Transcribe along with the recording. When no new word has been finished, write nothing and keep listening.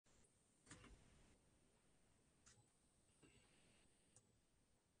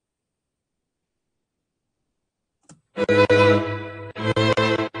Hello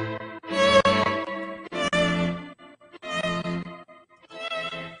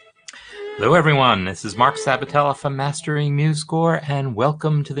everyone, this is Marc Sabatella from Mastering MuseScore, and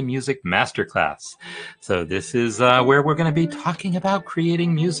welcome to the Music Masterclass. So this is where we're going to be talking about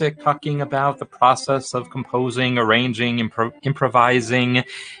creating music, talking about the process of composing, arranging, improvising,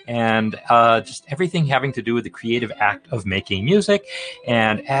 and just everything having to do with the creative act of making music.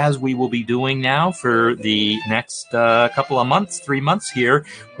 And as we will be doing now for the next couple of months, 3 months here,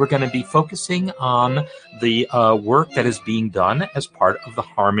 we're going to be focusing on the work that is being done as part of the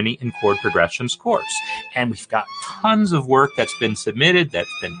Harmony and Chord Progressions course. And we've got tons of work that's been submitted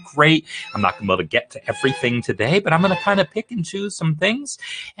that's been great. I'm not going to be able to get to everything today, but I'm going to kind of pick and choose some things.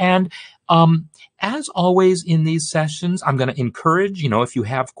 And as always in these sessions, I'm going to encourage, if you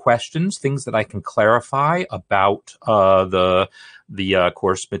have questions, things that I can clarify about the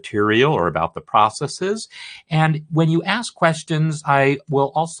course material or about the processes. And when you ask questions, I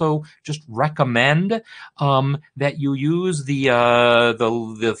will also just recommend that you use the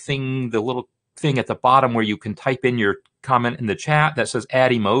little thing at the bottom where you can type in your comment in the chat that says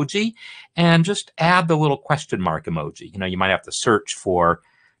add emoji, and just add the little question mark emoji. You might have to search for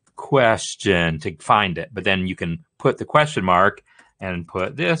question to find it, but then you can put the question mark and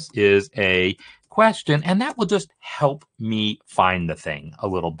put this is a question, and that will just help me find the thing a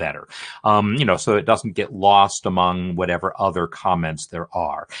little better, so it doesn't get lost among whatever other comments there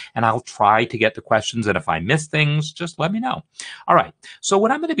are. And I'll try to get the questions, and if I miss things, just let me know. All right, so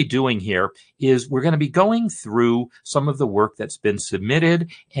what I'm going to be doing here is we're going to be going through some of the work that's been submitted,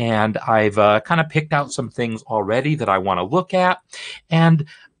 and I've kind of picked out some things already that I want to look at. And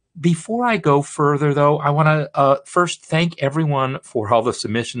before I go further, though, I want to first thank everyone for all the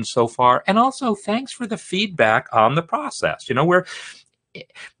submissions so far, and also thanks for the feedback on the process.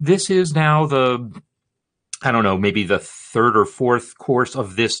 This is now maybe the third or fourth course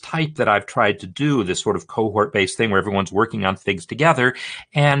of this type that I've tried to do, this sort of cohort-based thing where everyone's working on things together,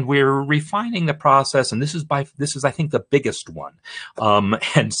 and we're refining the process. And this is I think the biggest one.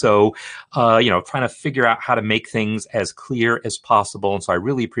 And so, trying to figure out how to make things as clear as possible. And so I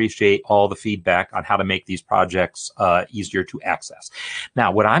really appreciate all the feedback on how to make these projects easier to access.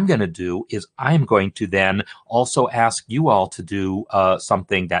 Now, what I'm going to do is I'm going to then also ask you all to do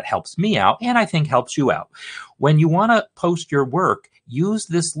something that helps me out, and I think helps you out. When you want to post your work, use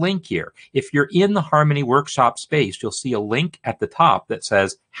this link here. If you're in the Harmony Workshop space, you'll see a link at the top that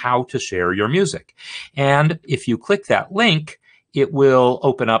says how to share your music. And if you click that link, it will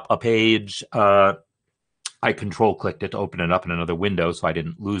open up a page. I control-clicked it to open it up in another window so I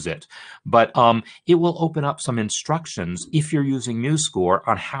didn't lose it. But it will open up some instructions if you're using MuseScore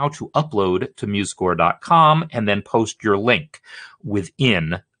on how to upload to musescore.com and then post your link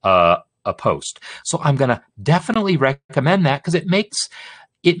within a post. So I'm going to definitely recommend that, because it makes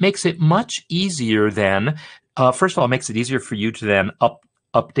it much easier than, first of all, it makes it easier for you to then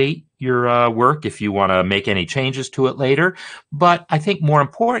update your work if you want to make any changes to it later. But I think more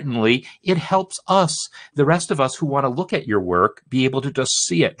importantly, it helps us, the rest of us who want to look at your work, be able to just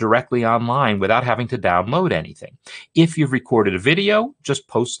see it directly online without having to download anything. If you've recorded a video, just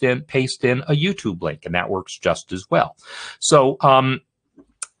paste in a YouTube link, and that works just as well. So,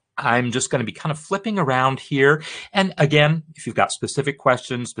 I'm just going to be kind of flipping around here. And again, if you've got specific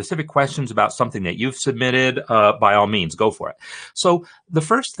questions about something that you've submitted, by all means, go for it. So the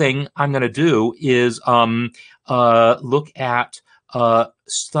first thing I'm going to do is look at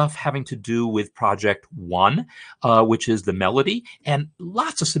stuff having to do with Project 1, which is the melody, and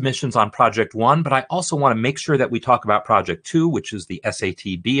lots of submissions on Project 1, but I also want to make sure that we talk about Project 2, which is the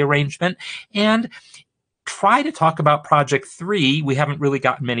SATB arrangement, and try to talk about Project 3. We haven't really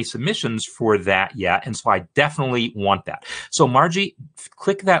gotten many submissions for that yet, and so I definitely want that. So Margie,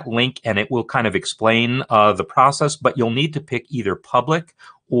 click that link and it will kind of explain the process, but you'll need to pick either public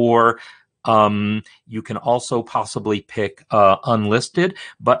or you can also possibly pick unlisted,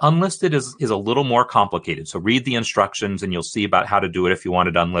 but unlisted is a little more complicated. So read the instructions and you'll see about how to do it if you want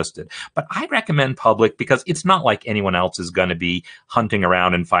it unlisted. But I recommend public because it's not like anyone else is going to be hunting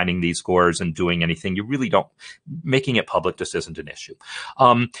around and finding these scores and doing anything. You really don't, making it public just isn't an issue.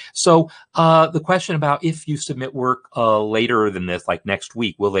 So the question about if you submit work later than this, like next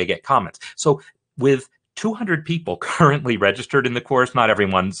week, will they get comments? So with 200 people currently registered in the course. Not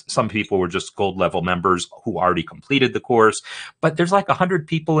everyone's, some people were just gold level members who already completed the course, but there's like 100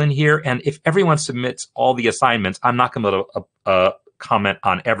 people in here. And if everyone submits all the assignments, I'm not going to comment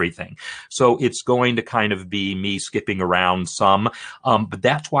on everything. So it's going to kind of be me skipping around some, but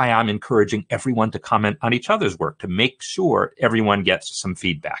that's why I'm encouraging everyone to comment on each other's work to make sure everyone gets some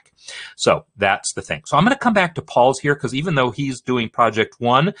feedback. So that's the thing. So I'm going to come back to Paul's here because even though he's doing project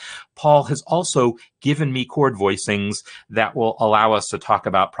 1, Paul has also given me chord voicings that will allow us to talk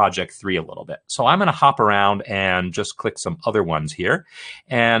about project 3 a little bit. So I'm going to hop around and just click some other ones here.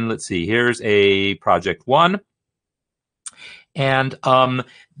 And let's see, here's a project 1. And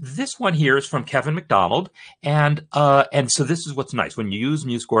this one here is from Kevin McDonald. And so this is what's nice. When you use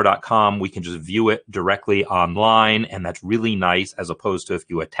MuseScore.com, we can just view it directly online. And that's really nice, as opposed to if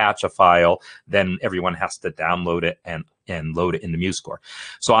you attach a file, then everyone has to download it and load it into MuseScore.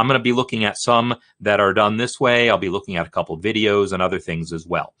 So I'm going to be looking at some that are done this way. I'll be looking at a couple of videos and other things as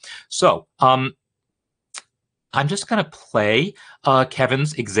well. So I'm just going to play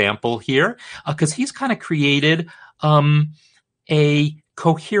Kevin's example here because he's kind of created a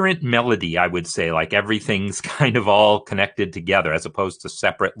coherent melody, I would say, like everything's kind of all connected together as opposed to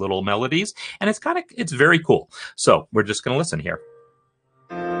separate little melodies. And it's very cool. So we're just going to listen here.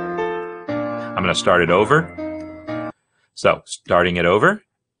 I'm going to start it over. So starting it over,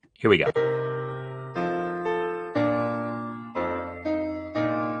 here we go.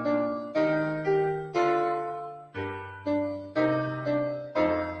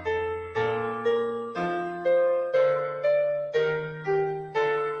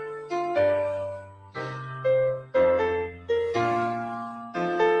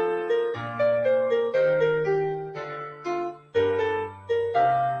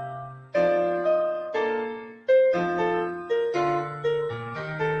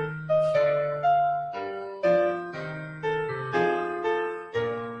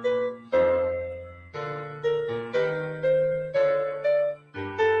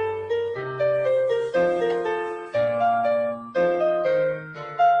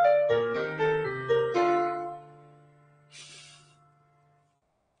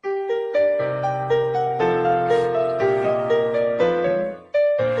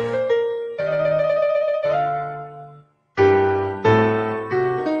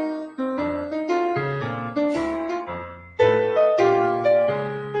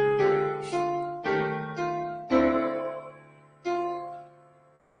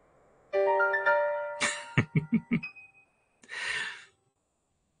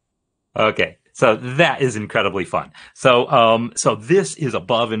 Okay, so that is incredibly fun. So so this is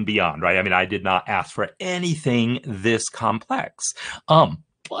above and beyond, right? I mean, I did not ask for anything this complex.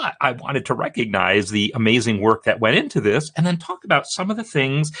 But I wanted to recognize the amazing work that went into this and then talk about some of the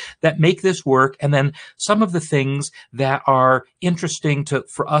things that make this work and then some of the things that are interesting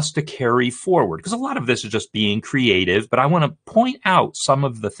for us to carry forward. Because a lot of this is just being creative, but I want to point out some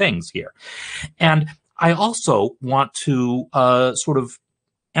of the things here. And I also want to sort of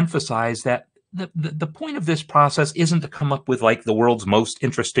emphasize that the point of this process isn't to come up with like the world's most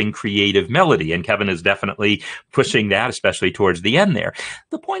interesting creative melody. And Kevin is definitely pushing that, especially towards the end there.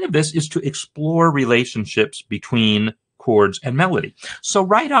 The point of this is to explore relationships between chords and melody. So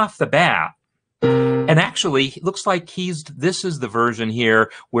right off the bat, and actually, it looks like this is the version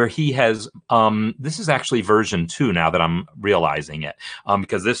here where he has, this is actually version 2 now that I'm realizing it,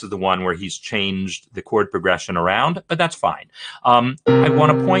 because this is the one where he's changed the chord progression around, but that's fine. I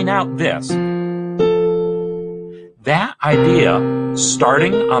want to point out this. That idea,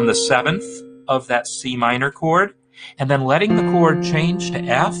 starting on the 7th of that C minor chord, and then letting the chord change to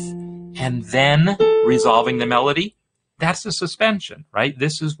F, and then resolving the melody, that's a suspension, right?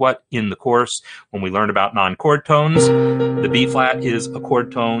 This is what in the course, when we learn about non-chord tones, the B flat is a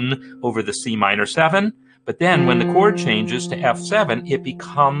chord tone over the C minor 7. But then when the chord changes to F7, it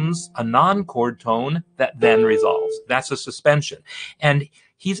becomes a non-chord tone that then resolves. That's a suspension. And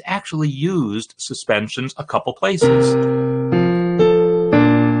he's actually used suspensions a couple places.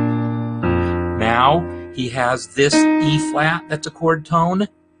 Now he has this E flat that's a chord tone,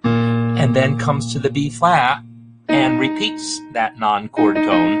 and then comes to the B flat and repeats that non-chord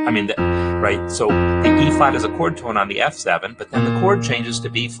tone. I mean, right? So the E flat is a chord tone on the F7, but then the chord changes to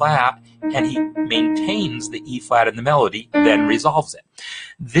B flat, and he maintains the E flat in the melody, then resolves it.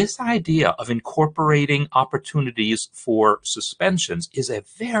 This idea of incorporating opportunities for suspensions is a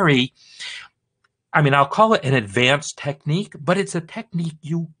very, I mean, I'll call it an advanced technique, but it's a technique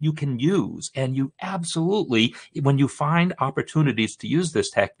you can use. And you absolutely, when you find opportunities to use this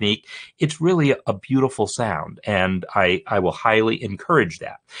technique, it's really a beautiful sound. And I will highly encourage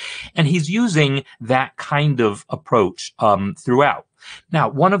that. And he's using that kind of approach throughout. Now,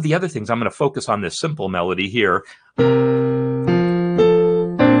 one of the other things, I'm going to focus on this simple melody here.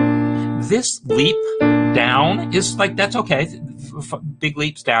 This leap down is like, that's okay. Big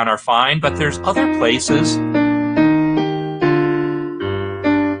leaps down are fine, but there's other places.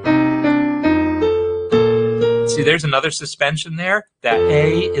 See, there's another suspension there. That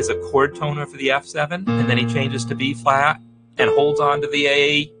A is a chord tone over the F7, and then he changes to B flat and holds on to the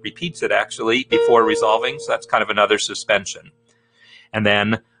A, repeats it actually before resolving. So that's kind of another suspension. And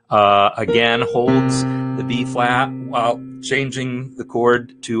then again holds the B flat while changing the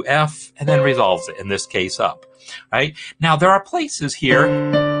chord to F, and then resolves it, in this case up. Right? Now there are places here,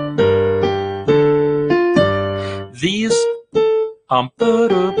 these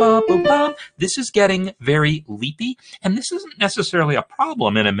this is getting very leapy, and this isn't necessarily a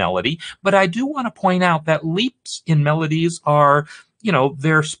problem in a melody, but I do want to point out that leaps in melodies are, you know,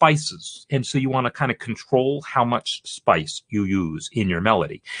 they're spices, and so you want to kind of control how much spice you use in your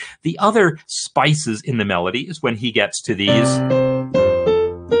melody. The other spices in the melody is when he gets to these,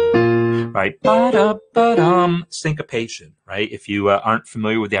 right, syncopation, right? If you aren't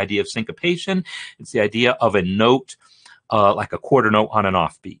familiar with the idea of syncopation, it's the idea of a note like a quarter note on an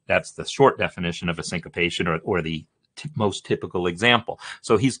offbeat. That's the short definition of a syncopation, or the most typical example.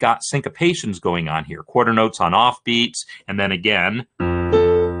 So he's got syncopations going on here, quarter notes on offbeats, and then again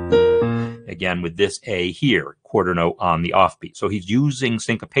with this A here, quarter note on the offbeat. So he's using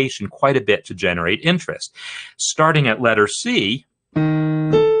syncopation quite a bit to generate interest. Starting at letter C,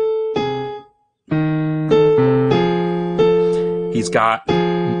 he's got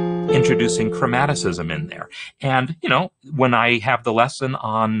introducing chromaticism in there. And, you know, when I have the lesson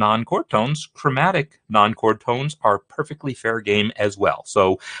on non-chord tones, chromatic non-chord tones are perfectly fair game as well.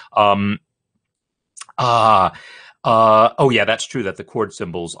 So, oh yeah, that's true that the chord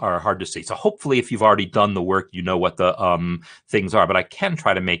symbols are hard to see. So hopefully if you've already done the work, you know what the things are, but I can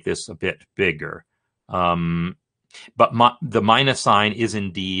try to make this a bit bigger. But the minus sign is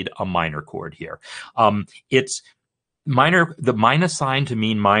indeed a minor chord here. It's minor. The minus sign to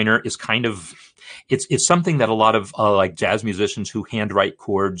mean minor is kind of, it's something that a lot of like jazz musicians who handwrite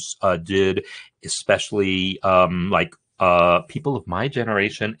chords did, especially like people of my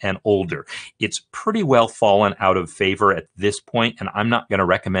generation and older. It's pretty well fallen out of favor at this point, and I'm not going to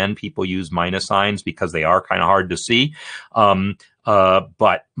recommend people use minus signs because they are kind of hard to see.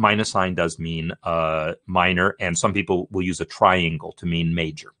 But minus sign does mean minor, and some people will use a triangle to mean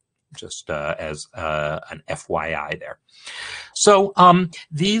major, just as an FYI there. So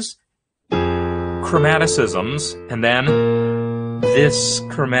these chromaticisms, and then this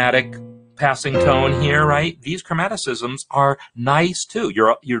chromatic passing tone here, right? These chromaticisms are nice too.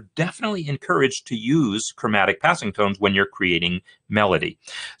 You're definitely encouraged to use chromatic passing tones when you're creating melody.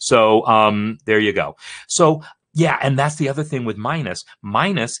 So there you go. So yeah, and that's the other thing with minus.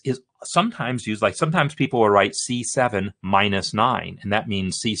 Minus is sometimes used, like sometimes people will write C7 minus 9, and that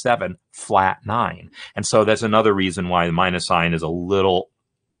means C7 flat 9. And so that's another reason why the minus sign is a little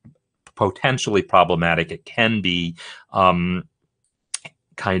potentially problematic. It can be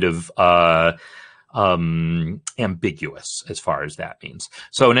kind of ambiguous as far as that means.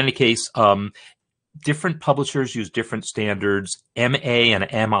 So in any case, different publishers use different standards. MA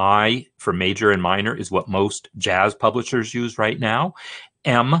and MI for major and minor is what most jazz publishers use right now.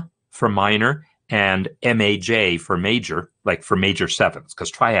 M for minor and MAJ for major, like for major sevenths,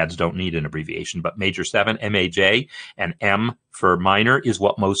 because triads don't need an abbreviation, but major 7, MAJ, and M for minor is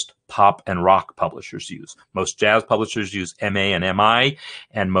what most pop and rock publishers use. Most jazz publishers use MA and MI,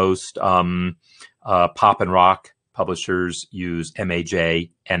 and most pop and rock publishers use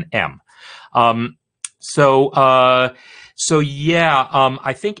MAJ and M. So yeah,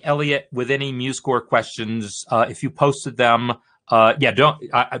 I think, Elliot, with any MuseScore questions, if you posted them, yeah,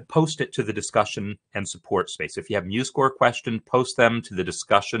 I post it to the discussion and support space. If you have MuseScore question, post them to the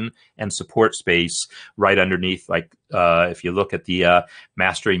discussion and support space right underneath. Like if you look at the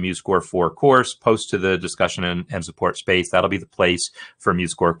Mastering MuseScore 4 course, post to the discussion and support space. That'll be the place for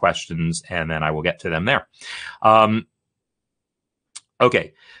MuseScore questions, and then I will get to them there.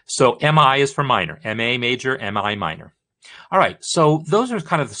 Okay, so MI is for minor, MA major, MI minor. All right, so those are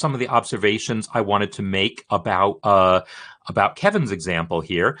kind of some of the observations I wanted to make about Kevin's example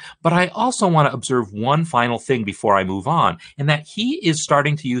here, but I also want to observe one final thing before I move on, and that he is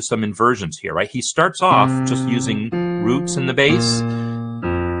starting to use some inversions here, right? He starts off just using roots in the bass,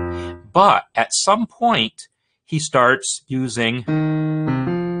 but at some point he starts using,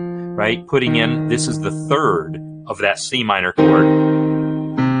 right, putting in, this is the third of that C minor chord,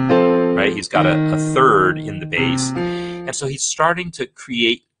 right? He's got a third in the bass, and so he's starting to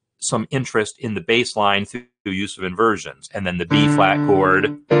create some interest in the bass line through use of inversions, and then the B flat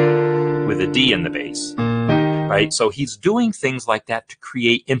chord with a D in the bass, right? So he's doing things like that to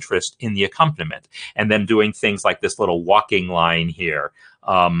create interest in the accompaniment, and then doing things like this little walking line here.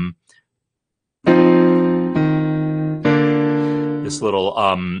 This little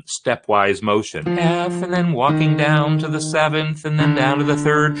stepwise motion, F, and then walking down to the 7th, and then down to the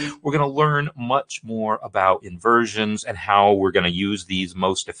 3rd. We're going to learn much more about inversions and how we're going to use these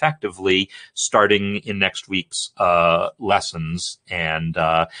most effectively starting in next week's lessons. And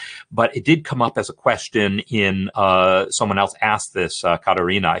but it did come up as a question in someone else asked this,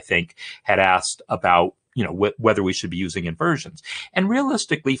 Katarina, I think, had asked about, you know, whether we should be using inversions. And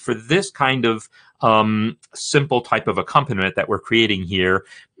realistically, for this kind of simple type of accompaniment that we're creating here,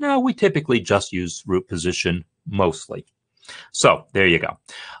 no, we typically just use root position mostly. So there you go.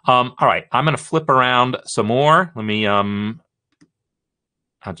 All right, I'm going to flip around some more. Let me, I'll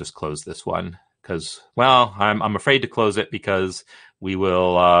just close this one because, well, I'm afraid to close it because we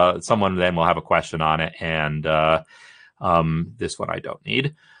will, someone then will have a question on it, and this one I don't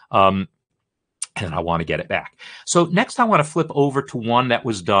need. And I want to get it back. So next I want to flip over to one that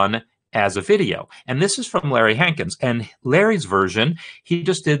was done as a video. And this is from Larry Hankins. And Larry's version, he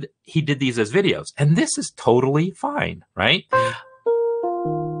did these as videos. And this is totally fine, right?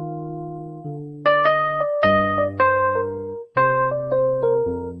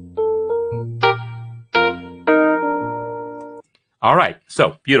 All right,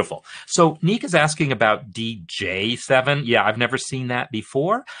 so beautiful. So Nick is asking about DJ7. Yeah, I've never seen that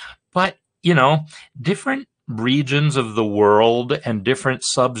before, but you know, different regions of the world and different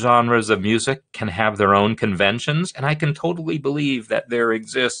subgenres of music can have their own conventions. And I can totally believe that there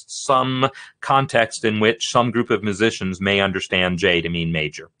exists some context in which some group of musicians may understand J to mean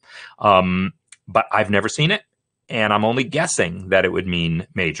major. But I've never seen it, and I'm only guessing that it would mean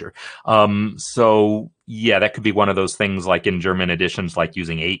major. So yeah, that could be one of those things like in German editions, like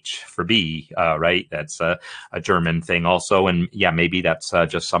using H for B, right? That's a German thing also. And yeah, maybe that's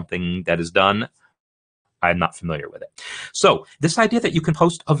just something that is done. I'm not familiar with it. So this idea that you can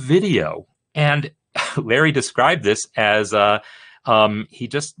post a video, and Larry described this as he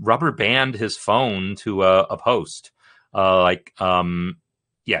just rubber banded his phone to a post. Yeah,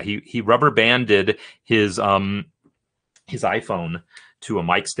 he rubber banded his iPhone to a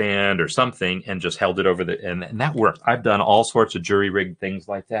mic stand or something and just held it over and that worked. I've done all sorts of jury rigged things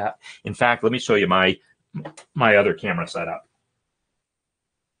like that. In fact, let me show you my other camera setup.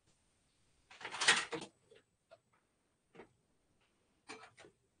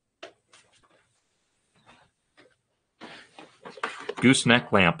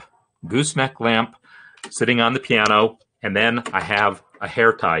 Gooseneck lamp sitting on the piano, and then I have a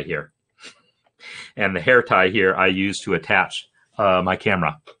hair tie here. And the hair tie here I use to attach my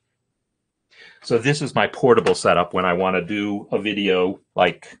camera. So this is my portable setup when I want to do a video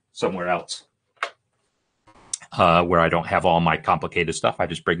like somewhere else where I don't have all my complicated stuff. I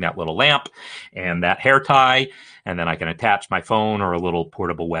just bring that little lamp and that hair tie, and then I can attach my phone or a little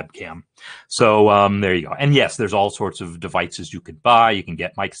portable webcam. So there you go. And yes, there's all sorts of devices you could buy. You can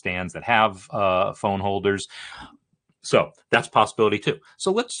get mic stands that have phone holders. So that's a possibility too.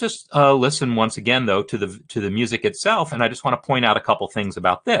 So let's just listen once again, though, to the music itself. And I just want to point out a couple things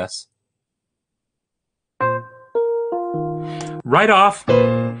about this. Right off,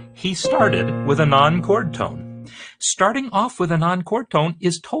 he started with a non-chord tone. Starting off with a non-chord tone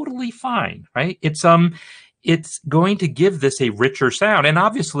is totally fine, right? It's going to give this a richer sound. And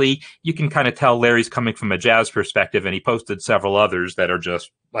obviously, you can kind of tell Larry's coming from a jazz perspective, and he posted several others that are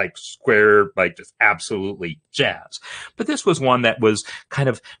just like square, like just absolutely jazz. But this was one that was kind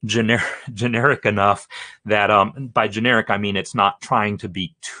of generic enough that by generic, I mean it's not trying to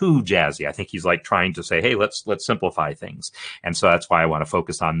be too jazzy. I think he's like trying to say, hey, let's simplify things. And so that's why I want to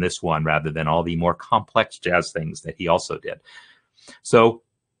focus on this one rather than all the more complex jazz things that he also did. So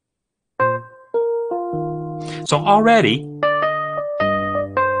already,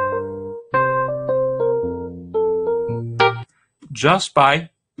 just by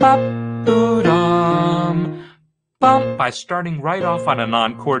starting right off on a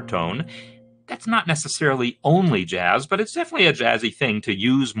non-chord tone, that's not necessarily only jazz, but it's definitely a jazzy thing to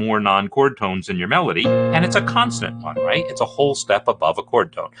use more non-chord tones in your melody, and it's a constant one, right? It's a whole step above a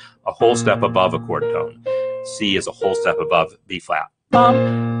chord tone, a whole step above a chord tone. C is a whole step above B flat.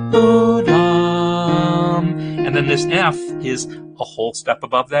 And then this F is a whole step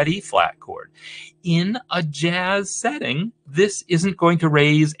above that E flat chord. In a jazz setting, this isn't going to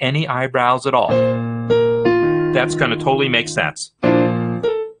raise any eyebrows at all. That's going to totally make sense.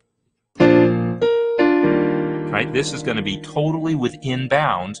 Right? This is going to be totally within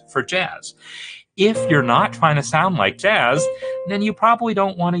bounds for jazz. If you're not trying to sound like jazz, then you probably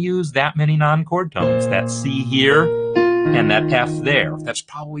don't want to use that many non-chord tones. That C here and that F there. That's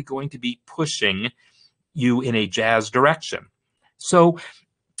probably going to be pushing you in a jazz direction. So,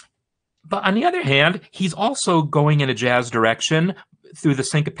 but on the other hand, he's also going in a jazz direction through the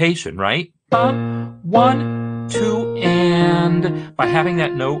syncopation, right? 1, 2, and by having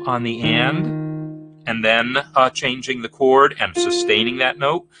that note on the and then changing the chord and sustaining that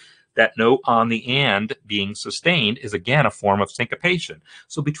note on the and being sustained is again a form of syncopation.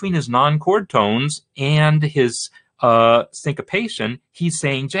 So between his non-chord tones and his syncopation, he's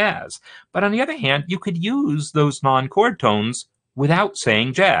saying jazz. But on the other hand, you could use those non-chord tones without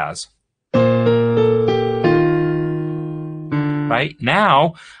saying jazz. Right?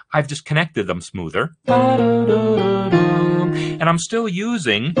 Now, I've just connected them smoother. And I'm still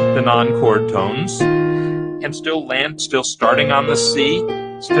using the non-chord tones and still starting on the C,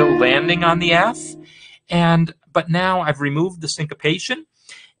 still landing on the F. But now I've removed the syncopation.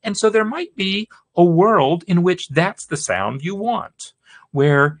 And so there might be a world in which that's the sound you want,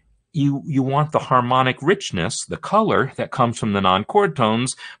 where you want the harmonic richness, the color that comes from the non-chord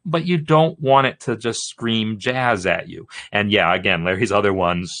tones, but you don't want it to just scream jazz at you. And yeah, again, Larry's other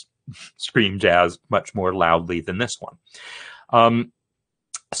ones scream jazz much more loudly than this one.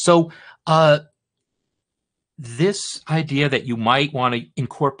 This idea that you might want to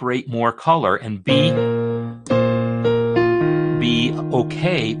incorporate more color and be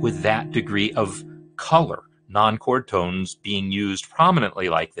okay with that degree of color, non-chord tones being used prominently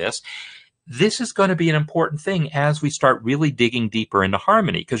like this, this is going to be an important thing as we start really digging deeper into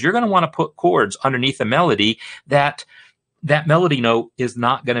harmony, because you're going to want to put chords underneath a melody that melody note is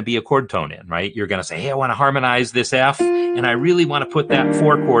not going to be a chord tone in, right? You're going to say, hey, I want to harmonize this F, and I really want to put that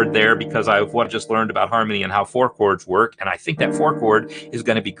 4 chord there because I've just learned about harmony and how 4 chords work, and I think that 4 chord is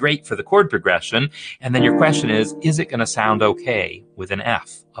going to be great for the chord progression. And then your question is it going to sound okay with an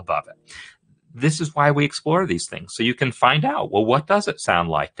F above it? This is why we explore these things, so you can find out, well, what does it sound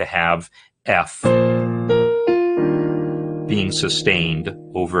like to have F being sustained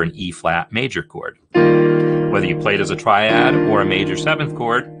over an E-flat major chord? Whether you play it as a triad or a major 7th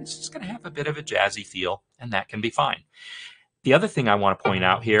chord, it's just going to have a bit of a jazzy feel, and that can be fine. The other thing I want to point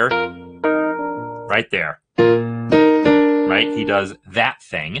out here, right there, right? He does that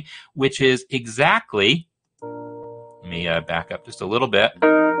thing, which is exactly, let me back up just a little bit,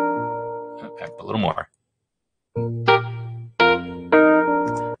 back up a little more.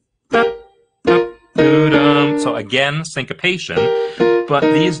 So again, syncopation. But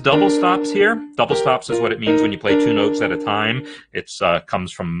these double stops here, double stops is what it means when you play 2 notes at a time. It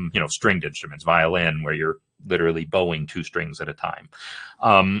comes from, stringed instruments, violin, where you're literally bowing 2 strings at a time.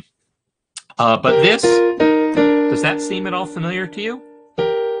 But this, does that seem at all familiar to you?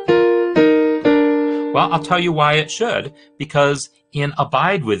 Well, I'll tell you why it should. Because in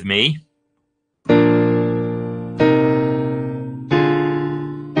Abide With Me,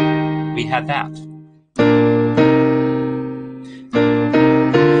 we had that.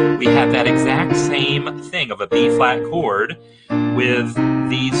 We had that exact same thing of a B-flat chord with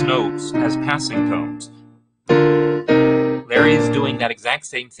these notes as passing tones. Larry is doing that exact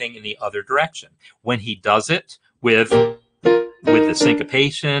same thing in the other direction. When he does it with the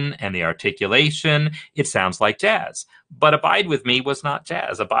syncopation and the articulation, it sounds like jazz. But Abide With Me was not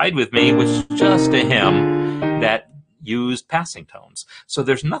jazz. Abide With Me was just a hymn that used passing tones. So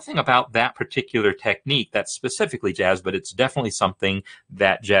there's nothing about that particular technique that's specifically jazz, but it's definitely something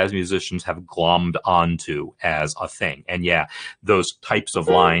that jazz musicians have glommed onto as a thing. And yeah, those types of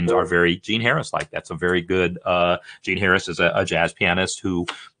lines are very Gene Harris-like. That's a very good, Gene Harris is a jazz pianist who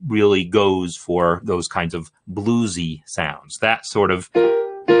really goes for those kinds of bluesy sounds. That sort of,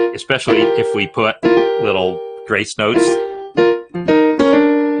 especially if we put little grace notes,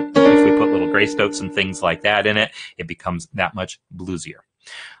 grace notes and things like that in it, it becomes that much bluesier.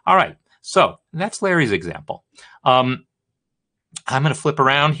 All right, so that's Larry's example. I'm going to flip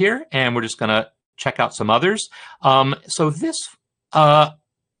around here, and we're just going to check out some others. So this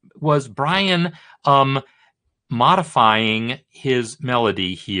was Brian modifying his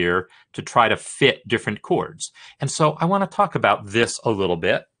melody here to try to fit different chords. And so I want to talk about this a little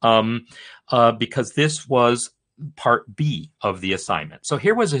bit because this was part B of the assignment. So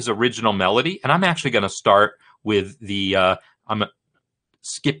here was his original melody, and I'm actually going to start with the, I'm going to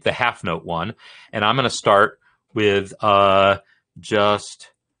skip the half note one, and I'm going to start with just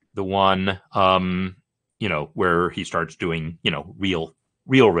the one, where he starts doing, real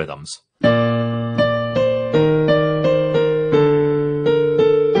rhythms.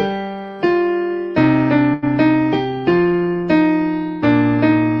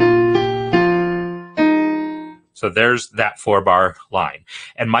 So there's that 4-bar line.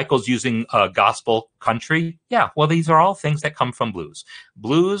 And Michael's using gospel country. Yeah, well, these are all things that come from blues.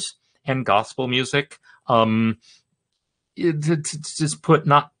 Blues and gospel music, just put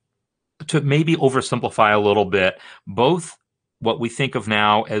not to maybe oversimplify a little bit, both what we think of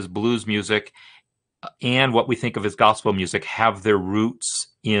now as blues music and what we think of as gospel music have their roots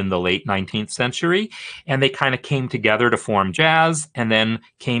in the late 19th century, and they kind of came together to form jazz, and then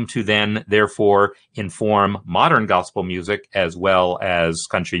came to then therefore inform modern gospel music as well as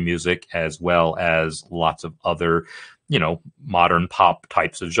country music, as well as lots of other, you know, modern pop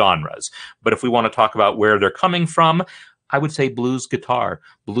types of genres. But if we want to talk about where they're coming from, I would say blues guitar,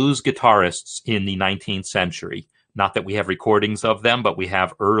 blues guitarists in the 19th century. Not that we have recordings of them, but we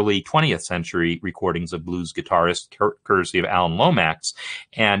have early 20th century recordings of blues guitarists, courtesy of Alan Lomax.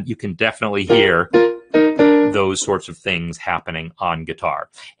 And you can definitely hear those sorts of things happening on guitar.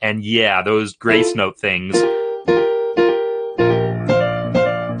 And yeah, those grace note things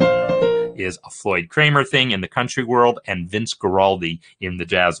is a Floyd Kramer thing in the country world, and Vince Guaraldi in the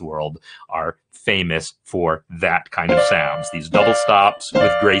jazz world are famous for that kind of sounds. These double stops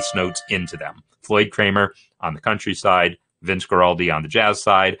with grace notes into them. Floyd Kramer on the country side, Vince Guaraldi on the jazz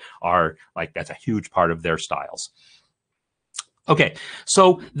side are like, that's a huge part of their styles. Okay,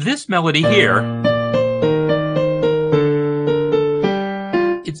 so this melody here,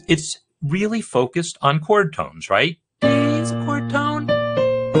 it's really focused on chord tones, right? D is a chord tone,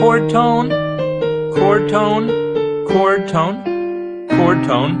 chord tone, chord tone, chord tone, chord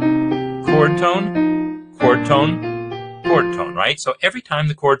tone, chord tone, chord tone, chord tone, right? So every time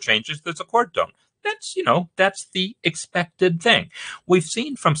the chord changes, there's a chord tone. That's, you know, that's the expected thing. We've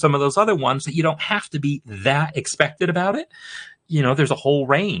seen from some of those other ones that you don't have to be that expected about it. You know, there's a whole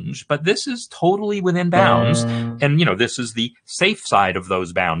range, but this is totally within bounds. And, you know, this is the safe side of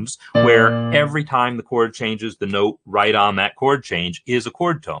those bounds, where every time the chord changes, the note right on that chord change is a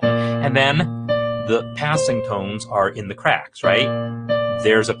chord tone. And then the passing tones are in the cracks, right?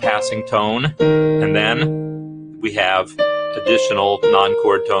 There's a passing tone, and then we have additional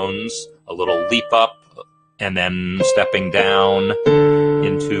non-chord tones, a little leap up, and then stepping down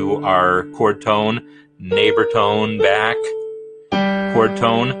into our chord tone, neighbor tone back, chord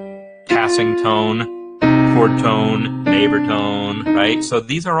tone, passing tone, chord tone, neighbor tone, right? So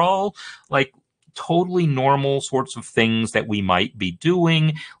these are all like totally normal sorts of things that we might be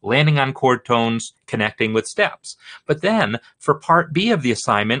doing, landing on chord tones, connecting with steps. But then for part B of the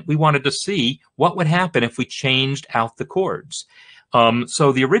assignment, we wanted to see what would happen if we changed out the chords.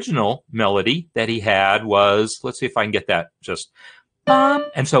 So the original melody that he had was, let's see if I can get that just,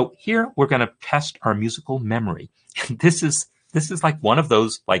 and so here we're going to test our musical memory. This is like one of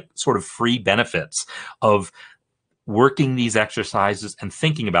those like sort of free benefits of working these exercises and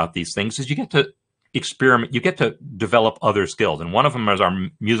thinking about these things, is you get to experiment, you get to develop other skills, and one of them is our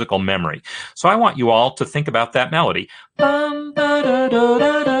musical memory. So I want you all to think about that melody.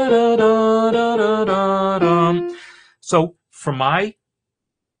 So for my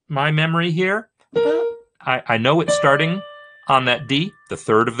memory here, I know it's starting on that D, the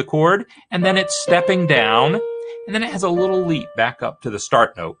third of the chord, and then it's stepping down, and then it has a little leap back up to the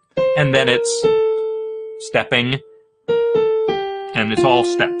start note, and then it's stepping, and it's all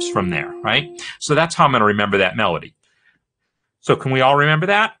steps from there, right? So that's how I'm going to remember that melody. So can we all remember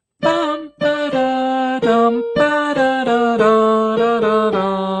that?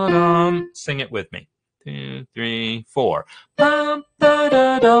 Sing it with me. 2, 3, 4. Let's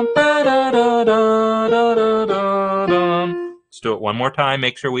do it one more time.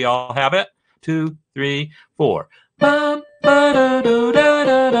 Make sure we all have it. 2, 3, 4.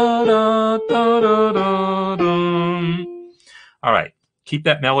 All right. Keep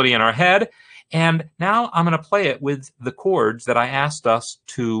that melody in our head. And now I'm going to play it with the chords that I asked us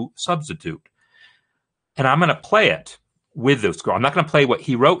to substitute. And I'm going to play it with those chords. I'm not going to play what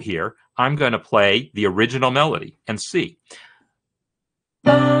he wrote here. I'm going to play the original melody and see.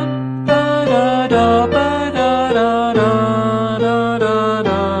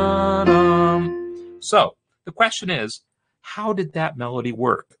 So the question is, how did that melody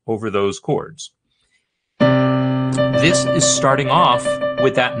work over those chords? This is starting off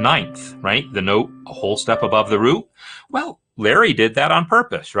with that ninth, right? The note a whole step above the root. Well, Larry did that on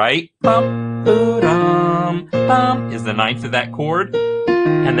purpose, right? Bum, boo-dum, bum is the ninth of that chord.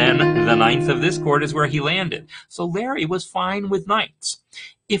 And then the ninth of this chord is where he landed. So Larry was fine with ninths.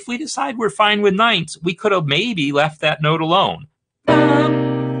 If we decide we're fine with ninths, we could have maybe left that note alone.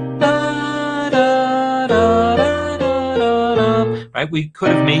 Right? We could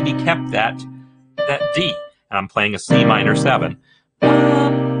have maybe kept that D. And I'm playing a C minor 7.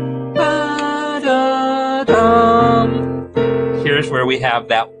 Here's where we have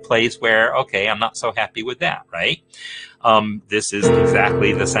that place where, okay, I'm not so happy with that, right? This is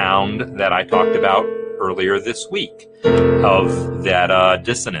exactly the sound that I talked about earlier this week of that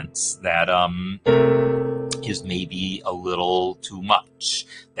dissonance that is maybe a little too much,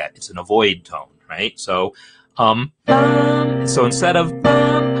 that it's an avoid tone, right? So instead of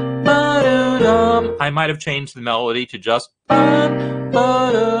I might have changed the melody to just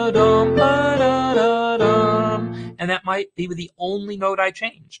and that might be the only note I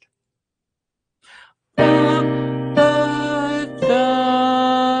changed.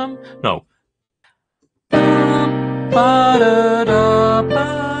 No.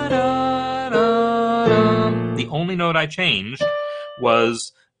 The only note I changed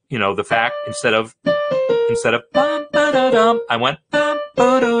was, you know, the fact instead of I went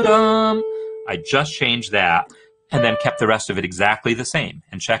I just changed that and then kept the rest of it exactly the same.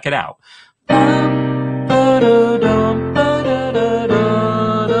 And check it out.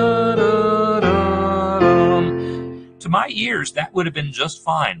 To my ears, that would have been just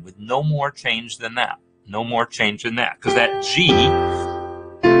fine with no more change than that. No more change than that. Because that G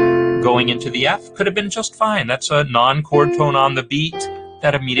going into the F could have been just fine. That's a non-chord tone on the beat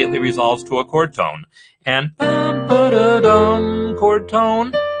that immediately resolves to a chord tone. And chord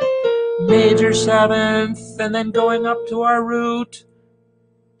tone, major seventh, and then going up to our root.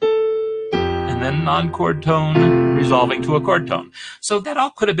 And then non-chord tone resolving to a chord tone. So that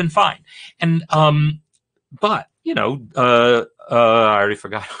all could have been fine. And but you know, I already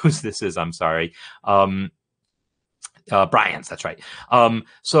forgot whose this is. I'm sorry. Brian's. That's right.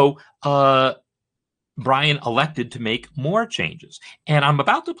 Brian elected to make more changes. And I'm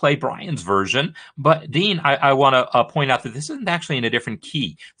about to play Brian's version, but Dean, I want to point out that this isn't actually in a different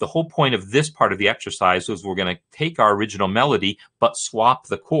key. The whole point of this part of the exercise was we're going to take our original melody, but swap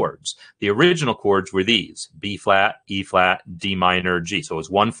the chords. The original chords were these: B flat, E flat, D minor, G. So it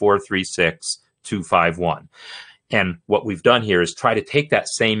was 1, 4, 3, 6, 2, 5, 1. And what we've done here is try to take that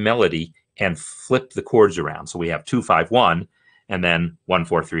same melody and flip the chords around. So we have 2, 5, 1, and then 1,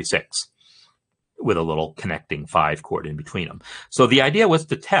 4, 3, 6. With a little connecting 5 chord in between them. So the idea was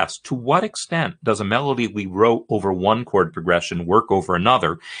to test to what extent does a melody we wrote over one chord progression work over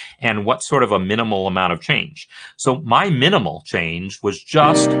another, and what sort of a minimal amount of change. So my minimal change was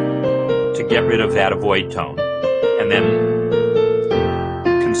just to get rid of that avoid tone, and then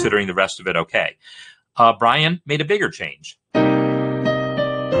considering the rest of it okay. Brian made a bigger change.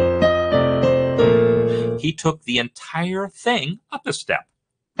 He took the entire thing up a step.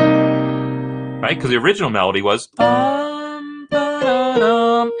 Right? Because the original melody was bum,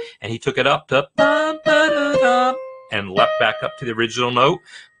 ba-da-dum, and he took it up to bum, ba-da-dum, and leapt back up to the original note,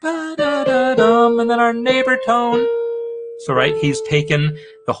 ba-da-da-dum, and then our neighbor tone. So, right, he's taken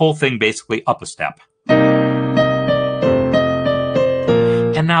the whole thing basically up a step.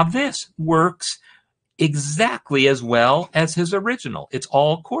 And now this works exactly as well as his original. It's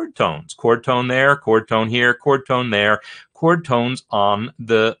all chord tones. Chord tone there, chord tone here, chord tone there, chord tones on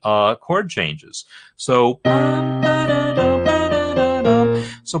the chord changes. So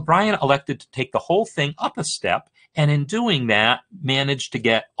Brian elected to take the whole thing up a step, and in doing that, managed to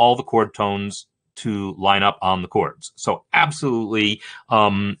get all the chord tones to line up on the chords. So absolutely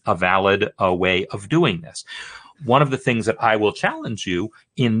a valid way of doing this. One of the things that I will challenge you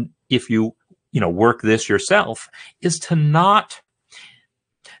in, if you work this yourself, is to not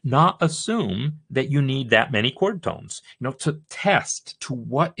assume that you need that many chord tones. To test to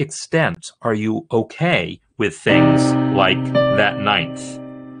what extent are you okay with things like that ninth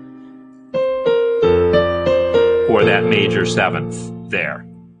or that major seventh there,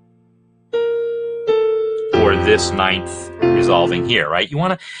 or this ninth resolving here, right? You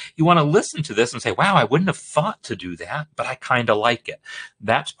want to listen to this and say, wow, I wouldn't have thought to do that, but I kind of like it.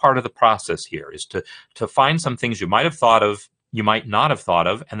 That's part of the process here, is to find some things you might have thought of, you might not have thought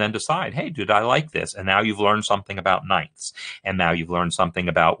of, and then decide, hey, did I like this? And now you've learned something about ninths. And now you've learned something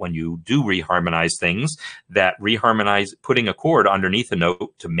about when you do reharmonize things, that putting a chord underneath a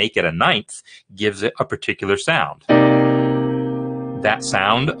note to make it a ninth gives it a particular sound. That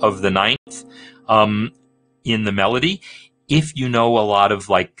sound of the ninth in the melody, if you know a lot of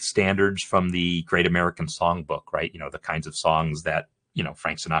like standards from the Great American Songbook, right? The kinds of songs that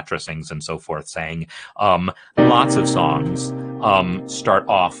Frank Sinatra sings and so forth, saying lots of songs start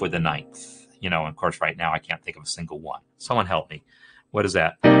off with a ninth. And of course, right now I can't think of a single one. Someone help me. What is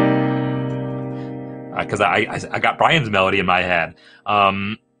that? Because I got Brian's melody in my head.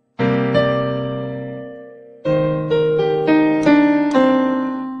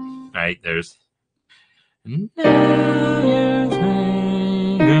 Right, there's.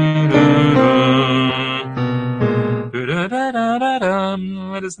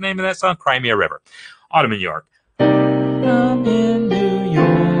 What is the name of that song? Cry Me a River. Autumn in New York. Autumn in New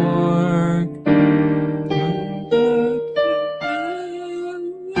York.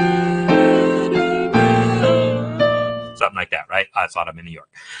 Something like that, right? It's Autumn in New York.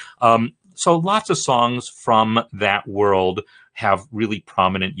 So lots of songs from that world have really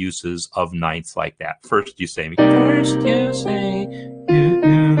prominent uses of ninths like that. First you say you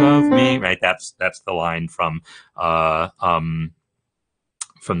love me, right? That's the line from the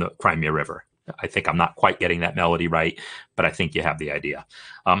Crimea River. I think I'm not quite getting that melody right, but I think you have the idea.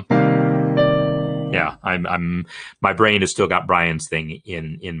 Yeah, my brain has still got Brian's thing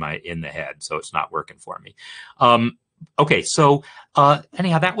in the head, so it's not working for me. Okay, so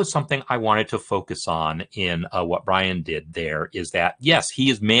anyhow, that was something I wanted to focus on in what Brian did there, is that, yes, he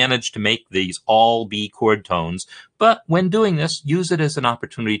has managed to make these all B chord tones, but when doing this, use it as an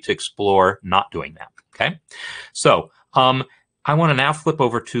opportunity to explore not doing that, okay? So I want to now flip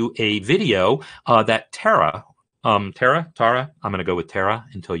over to a video that Tara, I'm going to go with Tara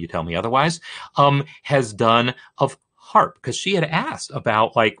until you tell me otherwise, has done of harp, because she had asked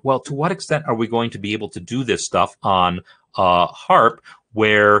about, like, well, to what extent are we going to be able to do this stuff on harp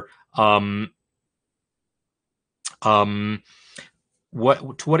where to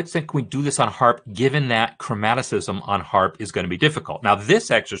what extent can we do this on harp, given that chromaticism on harp is going to be difficult? Now, this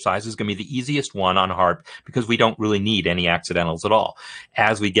exercise is going to be the easiest one on harp because we don't really need any accidentals at all.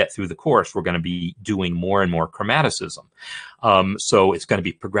 As we get through the course, we're going to be doing more and more chromaticism. So it's going to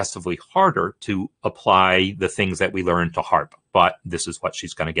be progressively harder to apply the things that we learn to harp. But this is what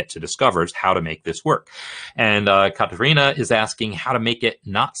she's going to get to discover, is how to make this work. And Katerina is asking how to make it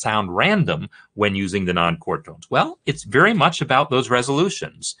not sound random when using the non-chord tones. Well, it's very much about those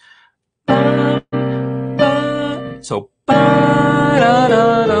resolutions. So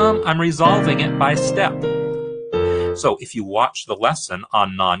I'm resolving it by step. So if you watch the lesson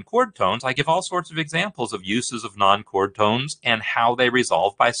on non-chord tones, I give all sorts of examples of uses of non-chord tones and how they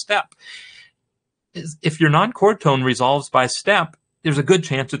resolve by step. If your non-chord tone resolves by step, there's a good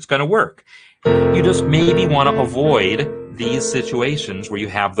chance it's going to work. You just maybe want to avoid these situations where you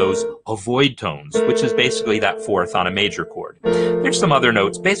have those avoid tones, which is basically that fourth on a major chord. There's some other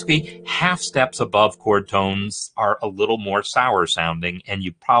notes. Basically, half steps above chord tones are a little more sour sounding, and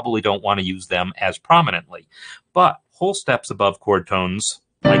you probably don't want to use them as prominently. But whole steps above chord tones,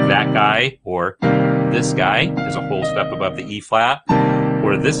 like that guy or this guy, is a whole step above the E flat,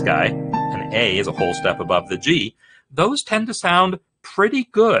 or this guy, an A, is a whole step above the G. Those tend to sound pretty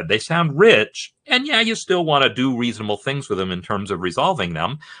good. They sound rich, and yeah, you still want to do reasonable things with them in terms of resolving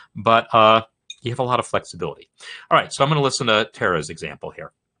them, but you have a lot of flexibility. All right, so I'm going to listen to Tara's example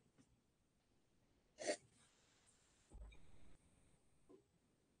here.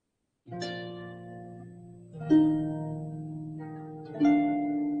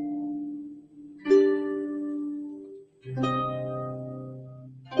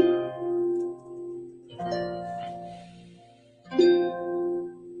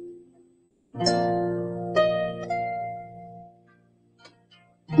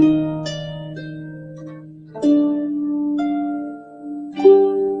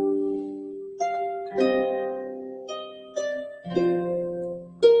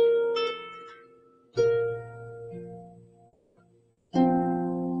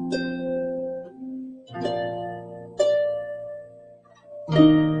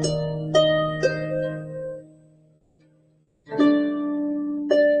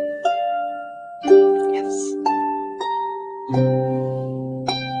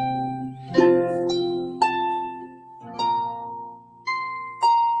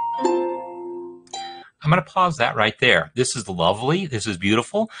 I'm going to pause that right there. This is lovely. This is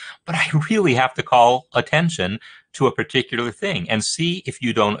beautiful. But I really have to call attention to a particular thing and see if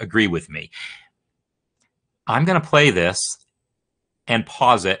you don't agree with me. I'm going to play this and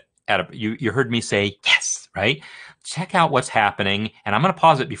pause it. You heard me say yes, right? Check out what's happening. And I'm going to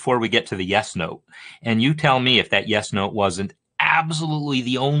pause it before we get to the yes note. And you tell me if that yes note wasn't absolutely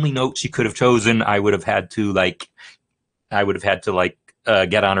the only note she could have chosen. I would have had to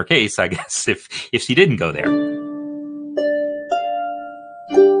get on her case, I guess, if she didn't go there.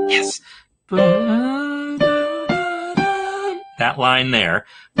 Yes. That line there.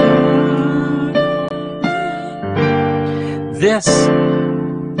 This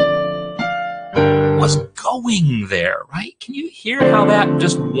was going there, right? Can you hear how that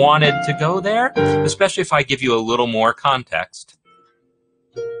just wanted to go there? Especially if I give you a little more context.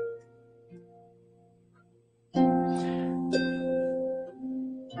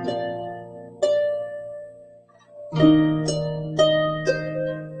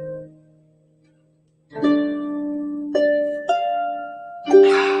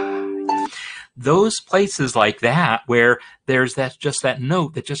 those places like that where there's just that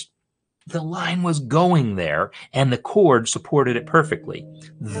note that just the line was going there and the chord supported it perfectly.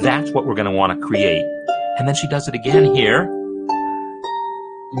 That's what we're going to want to create. And then she does it again here.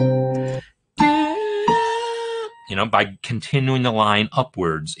 You know, by continuing the line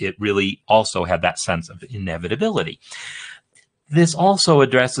upwards, it really also had that sense of inevitability. This also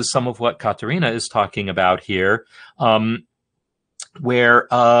addresses some of what Katerina is talking about here, where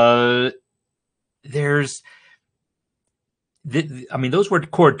there's, I mean, those were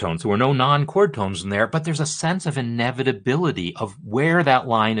chord tones. There were no non-chord tones in there, but there's a sense of inevitability of where that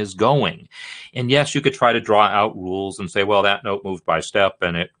line is going. And yes, you could try to draw out rules and say, well, that note moved by step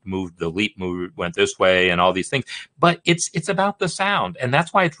and it moved, the leap move went this way and all these things. But it's about the sound. And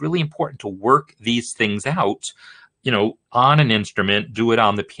that's why it's really important to work these things out, you know, on an instrument, do it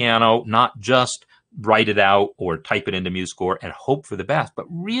on the piano, not just write it out or type it into MuseScore and hope for the best, but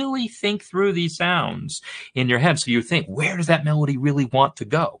really think through these sounds in your head. So you think, where does that melody really want to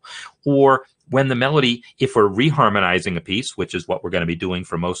go? Or when the melody, if we're reharmonizing a piece, which is what we're going to be doing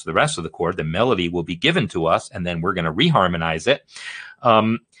for most of the rest of the chord, the melody will be given to us and then we're going to reharmonize it.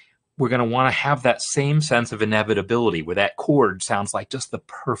 We're going to want to have that same sense of inevitability where that chord sounds like just the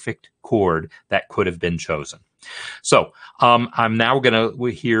perfect chord that could have been chosen. So I'm now going to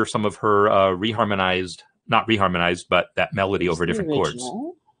hear some of her reharmonized, not reharmonized, but that melody over different chords.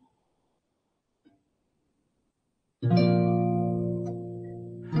 I'm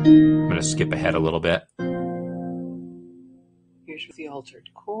going to skip ahead a little bit. Here's the altered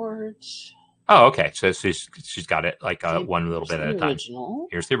chords. Oh, okay. So she's got it like one little bit at a time. Original.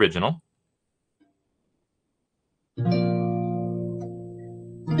 Here's the original.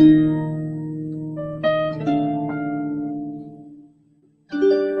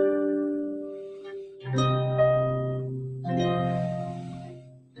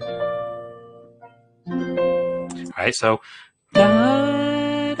 All right, so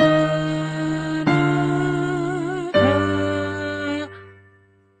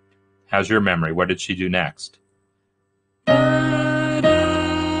how's your memory? What did she do next? Is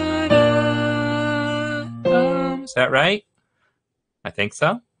that right? I think so.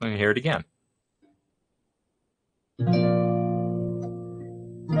 I'm going to hear it again.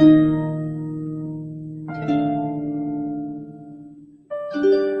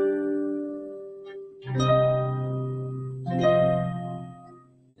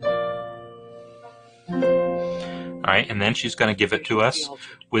 All right, and then she's going to give it to us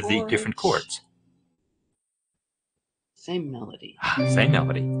with the different chords. Same melody. Same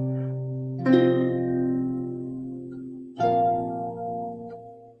melody.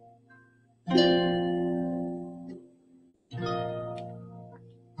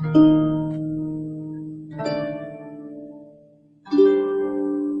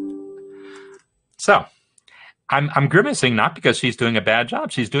 So I'm grimacing not because she's doing a bad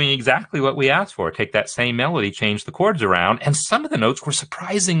job. She's doing exactly what we asked for. Take that same melody, change the chords around, and some of the notes were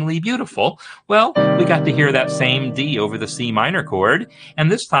surprisingly beautiful. Well, we got to hear that same D over the C minor chord, and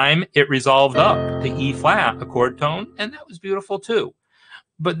this time it resolved up to E flat, a chord tone, and that was beautiful too.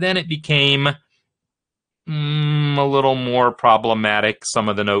 But then it became a little more problematic. Some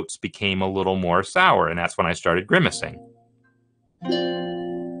of the notes became a little more sour, and that's when I started grimacing.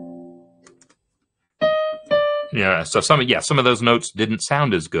 Yeah, so some of those notes didn't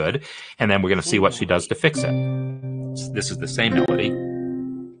sound as good, and then we're going to see what she does to fix it. So this is the same melody.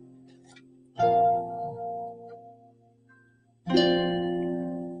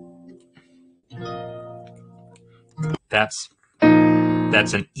 That's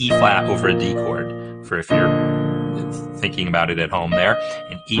an E flat over a D chord, for if you're thinking about it at home there.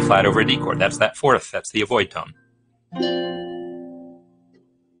 An E flat over a D chord. That's that fourth. That's the avoid tone.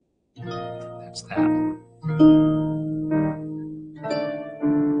 That's that.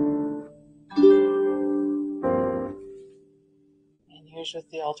 And here's with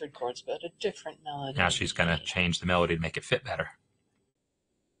the altered chords, but a different melody. Now she's going to change the melody to make it fit better.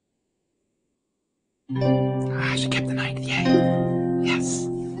 She kept the 9th. Yay. Yes.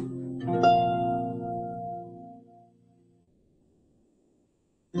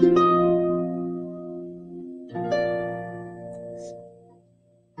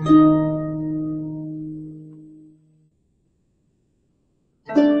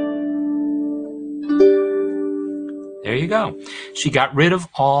 There you go. She got rid of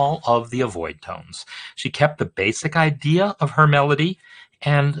all of the avoid tones. She kept the basic idea of her melody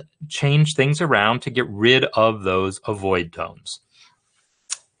and changed things around to get rid of those avoid tones.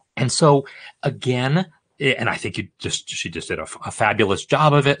 And so, again, and I think she just did a fabulous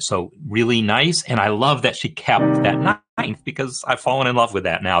job of it. So really nice. And I love that she kept that ninth, because I've fallen in love with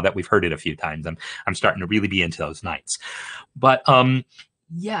that now that we've heard it a few times. I'm starting to really be into those ninths. But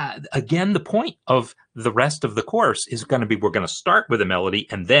yeah, again, the point of the rest of the course is going to be, we're going to start with a melody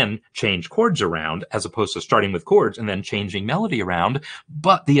and then change chords around, as opposed to starting with chords and then changing melody around.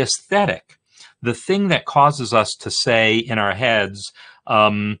 But the aesthetic, the thing that causes us to say in our heads,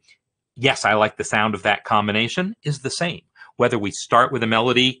 yes, I like the sound of that combination, is the same. Whether we start with a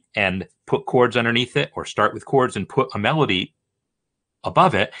melody and put chords underneath it, or start with chords and put a melody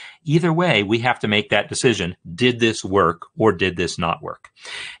above it, either way, we have to make that decision. Did this work or did this not work?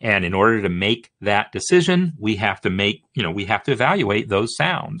 And in order to make that decision, we have to we have to evaluate those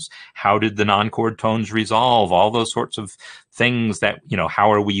sounds. How did the non-chord tones resolve? All those sorts of things that,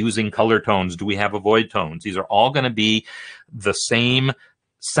 how are we using color tones? Do we have avoid tones? These are all going to be the same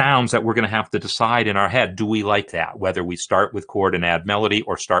sounds that we're going to have to decide in our head. Do we like that? Whether we start with chord and add melody,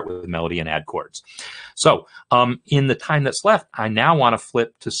 or start with melody and add chords. So in the time that's left, I now want to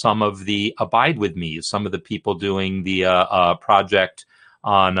flip to some of the Abide With Me, some of the people doing the project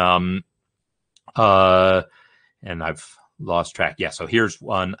on, and I've lost track. Yeah, so here's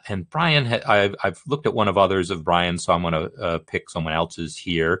one. And Brian, I've looked at one of others of Brian, so I'm going to pick someone else's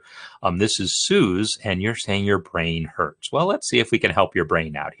here. This is Sue's, and you're saying your brain hurts. Well, let's see if we can help your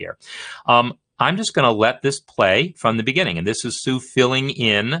brain out here. I'm just going to let this play from the beginning, and this is Sue filling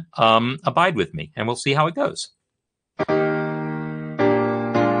in Abide With Me, and we'll see how it goes.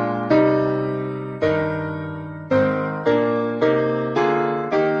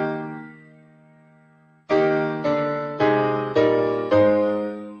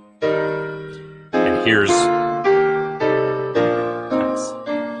 Here's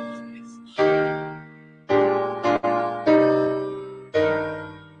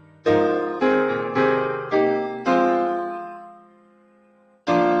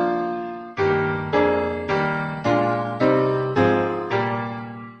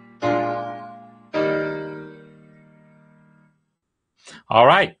all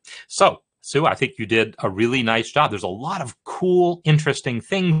right. So, Sue, I think you did a really nice job. There's a lot of cool, interesting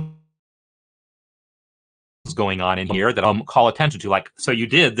things going on in here that I'll call attention to. Like, so you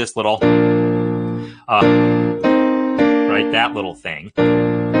did this little, right, that little thing.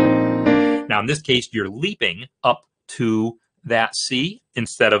 Now, in this case, you're leaping up to that C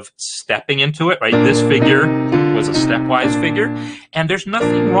instead of stepping into it, right? This figure was a stepwise figure, and there's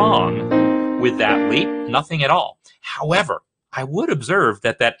nothing wrong with that leap, nothing at all. However, I would observe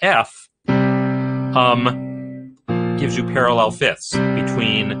that F gives you parallel fifths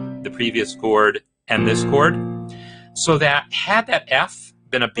between the previous chord and this chord, so that had that F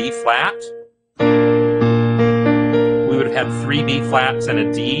been a B flat, we would have had 3 B flats and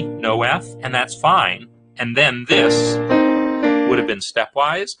a D, no F, and that's fine. And then this would have been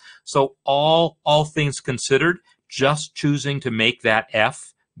stepwise. So all things considered, just choosing to make that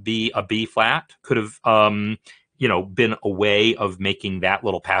F be a B flat could have been a way of making that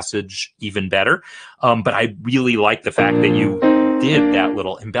little passage even better. But I really like the fact that you did that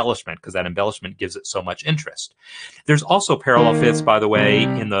little embellishment, because that embellishment gives it so much interest. There's also parallel fifths, by the way,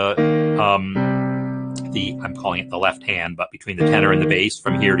 in the I'm calling it the left hand, but between the tenor and the bass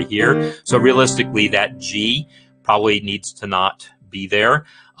from here to here. So realistically, that G probably needs to not be there.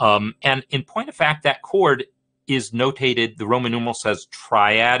 And in point of fact, that chord is notated, the Roman numeral says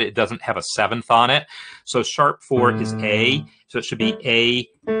triad. It doesn't have a 7th on it. So sharp 4 is A. So it should be A,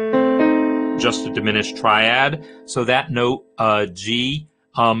 just a diminished triad. So that note G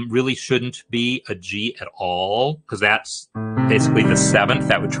really shouldn't be a G at all, because that's basically the 7th.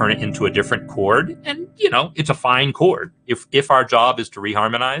 That would turn it into a different chord. And it's a fine chord. If our job is to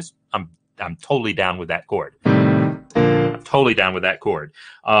reharmonize, I'm totally down with that chord. I'm totally down with that chord.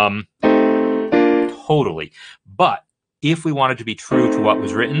 Totally. But if we wanted to be true to what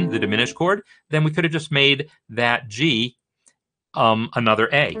was written, the diminished chord, then we could have just made that G another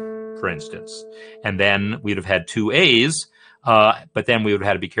A, for instance. And then we'd have had 2 A's, but then we would have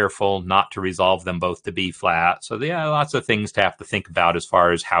had to be careful not to resolve them both to B flat. So yeah, lots of things to have to think about as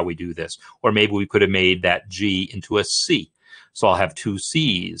far as how we do this. Or maybe we could have made that G into a C. So I'll have 2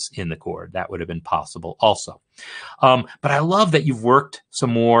 C's in the chord. That would have been possible also. But I love that you've worked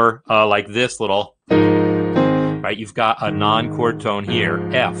some more like this little, right? You've got a non-chord tone here,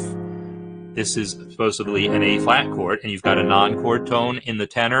 F. This is supposedly an A flat chord, and you've got a non-chord tone in the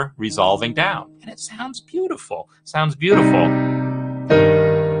tenor resolving down. And it sounds beautiful. Sounds beautiful.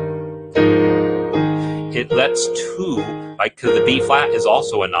 It lets 2, right? Because the B flat is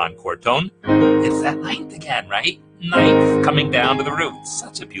also a non-chord tone. It's that 9th again, right? ninth coming down to the root.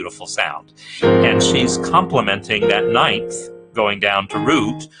 Such a beautiful sound. And she's complementing that ninth going down to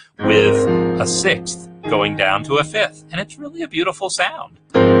root with a sixth going down to a fifth. And it's really a beautiful sound.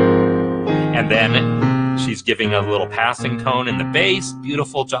 And then she's giving a little passing tone in the bass.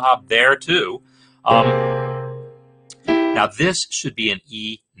 Beautiful job there too. Now this should be an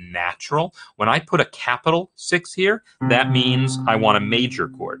E natural. When I put a capital 6 here, that means I want a major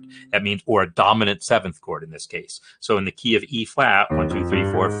chord. That means, or a dominant 7th chord in this case. So in the key of E flat, 1, 2,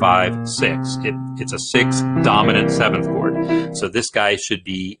 3, 4, 5, 6, it's a 6 dominant 7th chord. So this guy should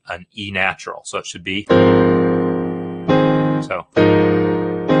be an E natural. So it should be, so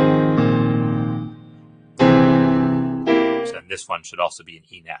this one should also be an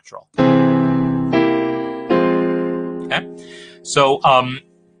E natural. Okay, so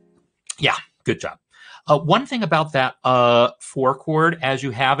yeah, good job. One thing about that 4 chord as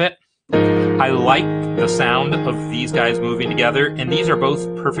you have it, I like the sound of these guys moving together, and these are both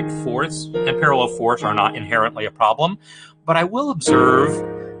perfect fourths, and parallel fourths are not inherently a problem. But I will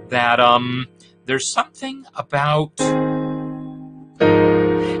observe that there's something about, you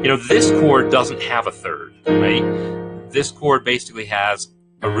know, this chord doesn't have a third, right? This chord basically has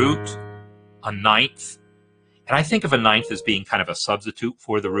a root, a ninth, and I think of a ninth as being kind of a substitute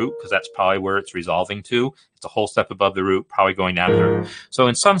for the root, because that's probably where it's resolving to. It's a whole step above the root, probably going down to the root. So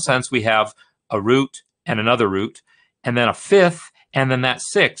in some sense, we have a root and another root, and then a fifth, and then that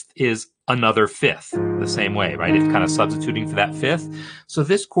sixth is another fifth, the same way, right? It's kind of substituting for that fifth. So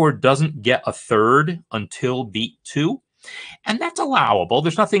this chord doesn't get a third until beat 2, and that's allowable.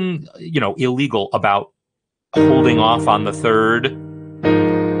 There's nothing, you know, illegal about holding off on the third,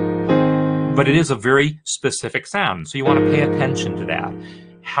 but it is a very specific sound, so you want to pay attention to that.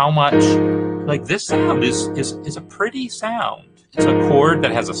 How much, like this sound is a pretty sound. It's a chord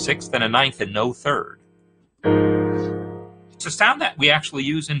that has a sixth and a ninth and no third. It's a sound that we actually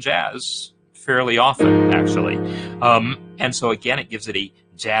use in jazz fairly often, actually. And so again, it gives it a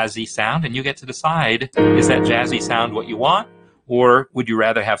jazzy sound, and you get to decide, is that jazzy sound what you want, or would you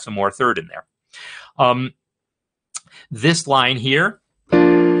rather have some more third in there? This line here,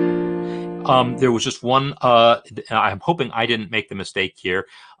 there was just one, I'm hoping I didn't make the mistake here.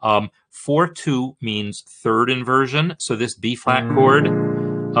 4-2 means third inversion. So this B flat chord,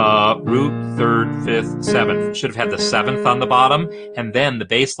 root, third, fifth, seventh, should have had the seventh on the bottom. And then the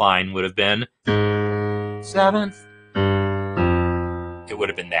bass line would have been seventh. It would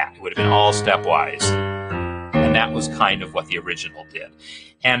have been that. It would have been all stepwise. And that was kind of what the original did.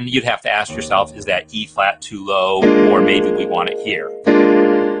 And you'd have to ask yourself, is that E flat too low, or maybe we want it here?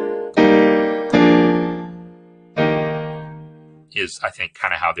 Is, I think,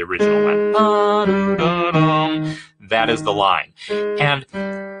 kind of how the original went. That is the line. And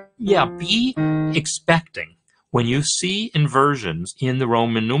yeah, be expecting when you see inversions in the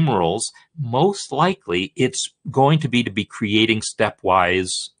Roman numerals, most likely it's going to be creating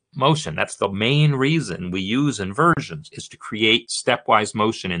stepwise motion. That's the main reason we use inversions, is to create stepwise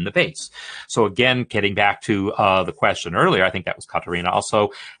motion in the bass. So again, getting back to the question earlier, I think that was Katarina also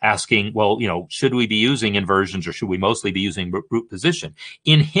asking, well, you know, should we be using inversions, or should we mostly be using root position?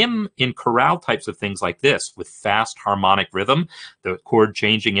 In chorale types of things like this, with fast harmonic rhythm, the chord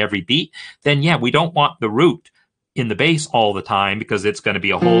changing every beat, then yeah, we don't want the root in the bass all the time, because it's going to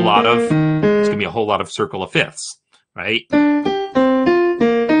be a whole lot of circle of fifths, right?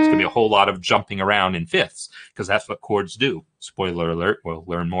 Be a whole lot of jumping around in fifths, because that's what chords do. Spoiler alert, we'll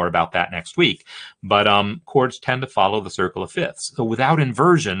learn more about that next week. But chords tend to follow the circle of fifths. So without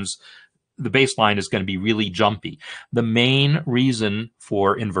inversions, the bass line is going to be really jumpy. The main reason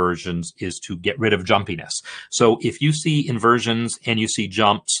for inversions is to get rid of jumpiness. So if you see inversions and you see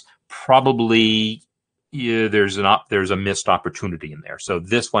jumps, probably there's a missed opportunity in there. So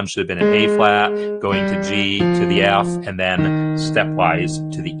this one should have been an A flat, going to G, to the F, and then stepwise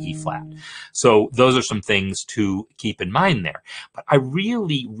to the E flat. So those are some things to keep in mind there. But I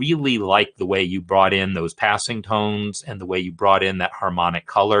really, really like the way you brought in those passing tones and the way you brought in that harmonic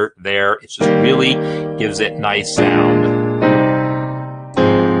color there. It just really gives it nice sound.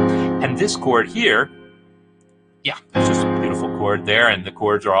 And this chord here, yeah, it's just a beautiful chord there, and the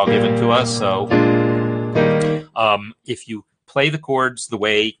chords are all given to us. So if you play the chords the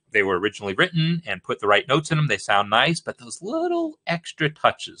way they were originally written and put the right notes in them, they sound nice, but those little extra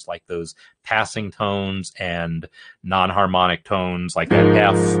touches, like those passing tones and non-harmonic tones, like that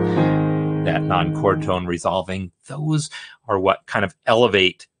F, that non-chord tone resolving, those are what kind of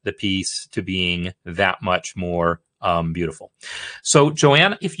elevate the piece to being that much more Beautiful. So,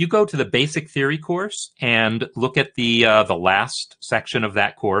 Joanne, if you go to the basic theory course and look at the last section of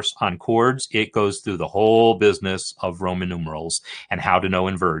that course on chords, it goes through the whole business of Roman numerals and how to know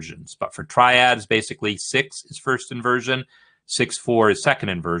inversions. But for triads, basically 6 is first inversion, 6/4 is second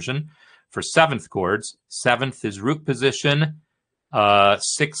inversion. For seventh chords, 7th is root position.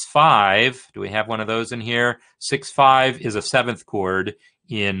 6/5, do we have one of those in here? 6/5 is a 7th chord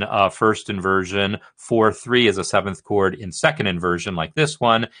in first inversion. 4/3 is a 7th chord in second inversion, like this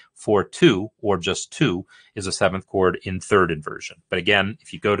one. 4/2, or just 2, is a 7th chord in third inversion. But again,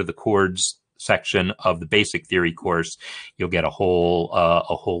 if you go to the chords section of the basic theory course, you'll get a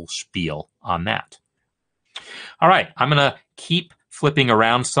whole spiel on that. All right, I'm going to keep flipping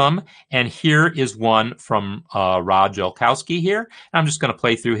around some, and here is one from Rod Jolkowski here. I'm just going to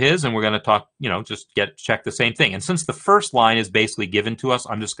play through his, and we're going to talk, just check the same thing. And since the first line is basically given to us,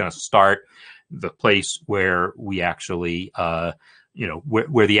 I'm just going to start the place where we actually,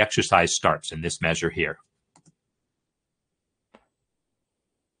 where the exercise starts in this measure here.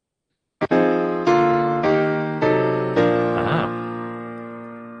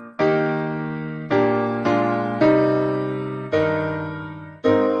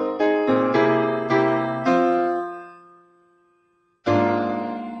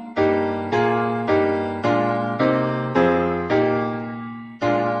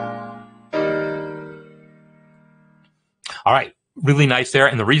 All right, really nice there.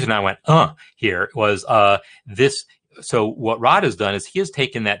 And the reason I went here was this. So what Rod has done is he has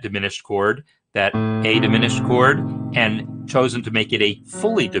taken that diminished chord, that A diminished chord, and chosen to make it a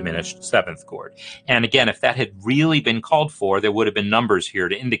fully diminished 7th chord. And again, if that had really been called for, there would have been numbers here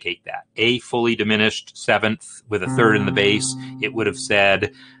to indicate that. A fully diminished 7th with a 3rd in the bass, it would have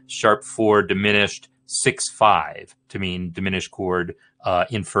said #4 diminished 6/5 to mean diminished chord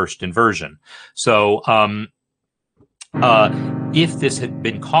in first inversion. So if this had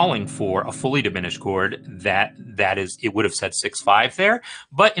been calling for a fully diminished chord, it would have said 6/5 there.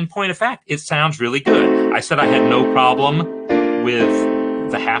 But in point of fact, it sounds really good. I said I had no problem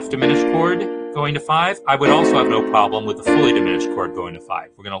with the half diminished chord going to 5. I would also have no problem with the fully diminished chord going to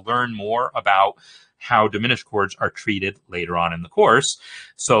 5. We're going to learn more about how diminished chords are treated later on in the course.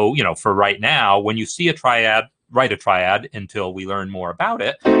 So, for right now, when you see a triad, write a triad until we learn more about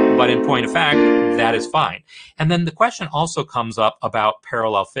it. But in point of fact, that is fine. And then the question also comes up about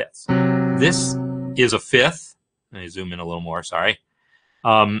parallel fifths. This is a fifth. Let me zoom in a little more, sorry.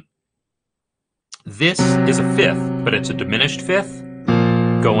 This is a fifth, but it's a diminished fifth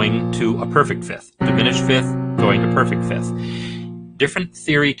going to a perfect fifth. Diminished fifth going to perfect fifth. Different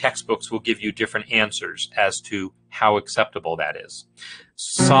theory textbooks will give you different answers as to how acceptable that is.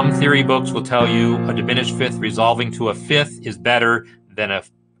 Some theory books will tell you a diminished fifth resolving to a fifth is better than a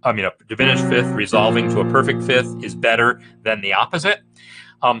diminished fifth resolving to a perfect fifth is better than the opposite.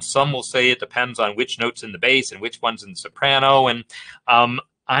 Some will say it depends on which note's in the bass and which one's in the soprano. And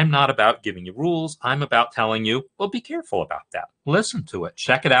I'm not about giving you rules. I'm about telling you, well, be careful about that. Listen to it.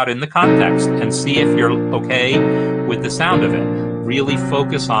 Check it out in the context and see if you're okay with the sound of it. Really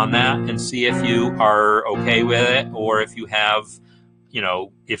focus on that and see if you are okay with it, or if you have,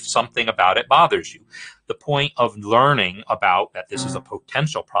 if something about it bothers you. The point of learning about that this is a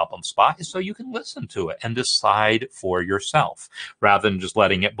potential problem spot is so you can listen to it and decide for yourself, rather than just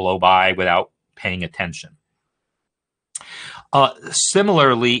letting it blow by without paying attention.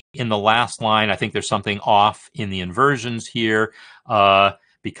 Similarly, in the last line, I think there's something off in the inversions here,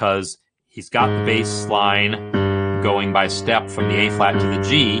 because he's got the bass line going by step from the A flat to the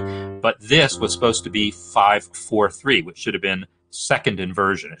G, but this was supposed to be 5/4/3, which should have been second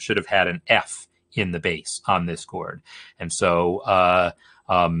inversion. It should have had an F in the bass on this chord, and so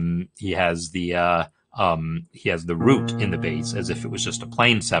he has the root in the bass as if it was just a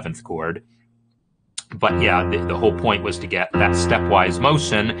plain 7th chord. But yeah, the whole point was to get that stepwise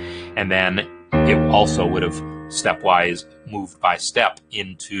motion, and then it also would have stepwise moved by step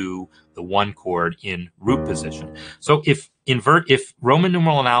into the 1 chord in root position. So if Roman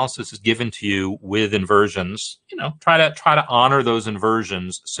numeral analysis is given to you with inversions, try to honor those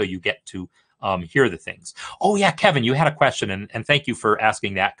inversions so you get to hear the things. Oh yeah, Kevin, you had a question, and thank you for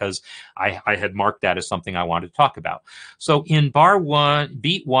asking that, because I had marked that as something I wanted to talk about. So in bar 1,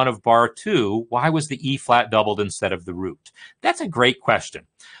 beat 1 of bar 2, why was the E flat doubled instead of the root? That's a great question.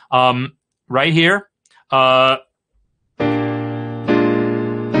 Right here.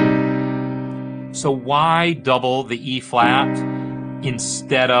 So why double the E flat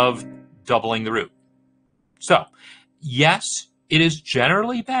instead of doubling the root? So yes, it is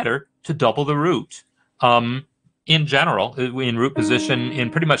generally better to double the root in general, in root position, in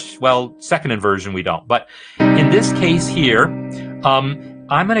pretty much, well, second inversion, we don't. But in this case here,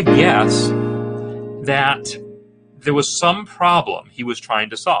 I'm going to guess that there was some problem he was trying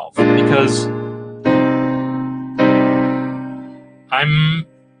to solve, because I'm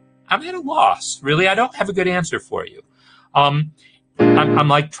at a loss. Really, I don't have a good answer for you. I'm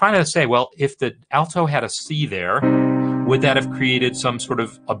like trying to say, well, if the alto had a C there, would that have created some sort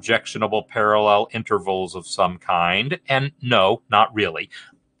of objectionable parallel intervals of some kind? And no, not really.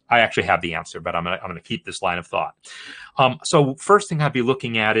 I actually have the answer, but I'm gonna keep this line of thought. So first thing I'd be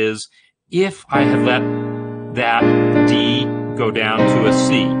looking at is, if I had let that D go down to a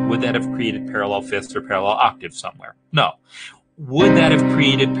C, would that have created parallel fifths or parallel octaves somewhere? No. Would that have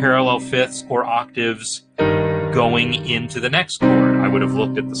created parallel fifths or octaves going into the next chord? I would have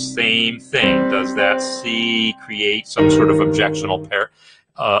looked at the same thing. Does that C create some sort of objectionable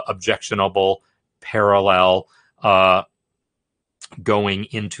parallel going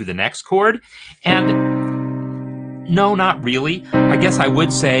into the next chord? And no, not really. I guess I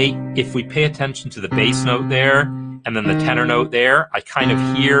would say, if we pay attention to the bass note there and then the tenor note there, I kind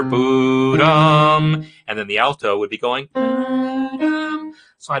of hear boo-dum, and then the alto would be going boo-dum.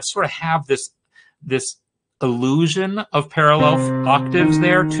 So I'd sort of have this illusion of parallel octaves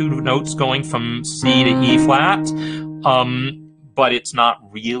there, two notes going from C to E flat, but it's not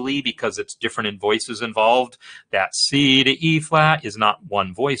really, because it's different in voices involved. That C to E flat is not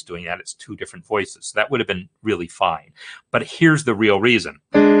one voice doing that, it's two different voices. So that would have been really fine. But here's the real reason.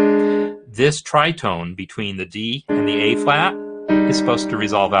 This tritone between the D and the A flat is supposed to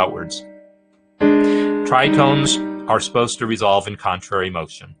resolve outwards. Tritones are supposed to resolve in contrary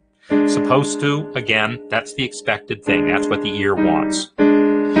motion. Supposed to, again, that's the expected thing. That's what the ear wants.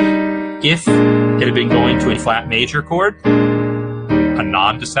 If it had been going to a flat major chord, a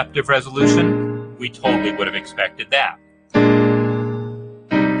non-deceptive resolution, we totally would have expected that.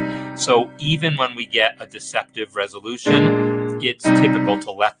 So even when we get a deceptive resolution, it's typical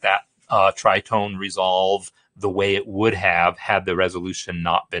to let that tritone resolve the way it would have had the resolution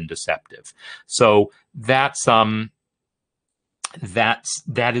not been deceptive. So that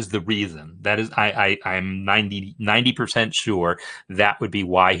is the reason. That is, I'm 90% sure that would be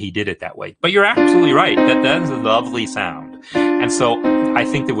why he did it that way. But you're absolutely right. That is a lovely sound. And so I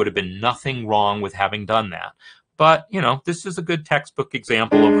think there would have been nothing wrong with having done that. But, you know, this is a good textbook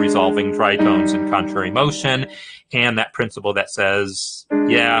example of resolving tritones in contrary motion, and that principle that says,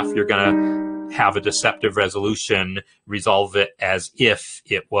 yeah, if you're going to have a deceptive resolution, resolve it as if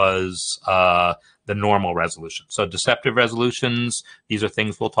it was the normal resolution. So deceptive resolutions, these are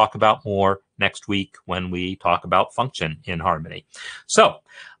things we'll talk about more next week when we talk about function in harmony. So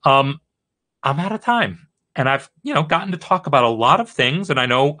I'm out of time. And I've, gotten to talk about a lot of things, and I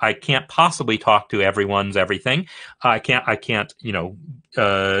know I can't possibly talk to everyone's everything. I can't,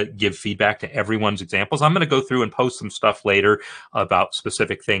 give feedback to everyone's examples. I'm going to go through and post some stuff later about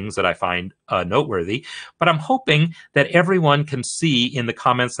specific things that I find noteworthy. But I'm hoping that everyone can see in the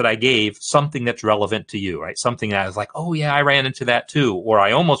comments that I gave something that's relevant to you, right? Something that is like, oh yeah, I ran into that too, or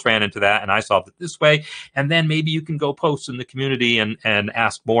I almost ran into that and I solved it this way. And then maybe you can go post in the community and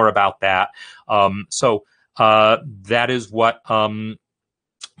ask more about that. That is what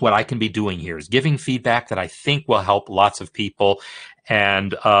I can be doing here, is giving feedback that I think will help lots of people,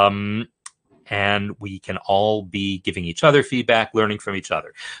 and we can all be giving each other feedback, learning from each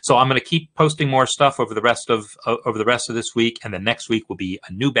other. So I'm going to keep posting more stuff over the rest of this week, and then next week will be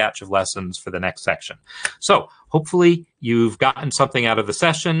a new batch of lessons for the next section. So hopefully you've gotten something out of the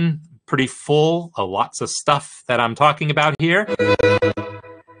session. Pretty full, lots of stuff that I'm talking about here.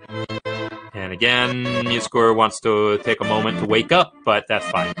 And again, MuseScore wants to take a moment to wake up, but that's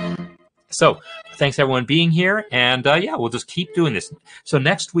fine. So thanks everyone being here, and we'll just keep doing this. So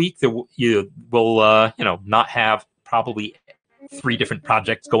next week you will not have probably 3 different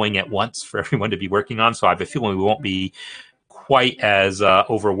projects going at once for everyone to be working on. So I have a feeling we won't be quite as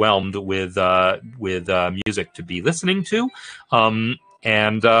overwhelmed with music to be listening to,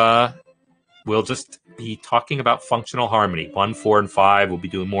 we'll just be talking about functional harmony. 1, 4, and 5. We'll be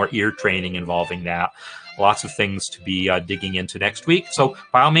doing more ear training involving that. Lots of things to be digging into next week. So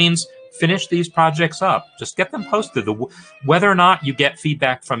by all means, finish these projects up. Just get them posted. Whether or not you get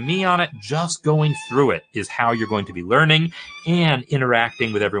feedback from me on it, just going through it is how you're going to be learning and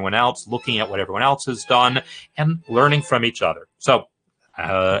interacting with everyone else, looking at what everyone else has done, and learning from each other. So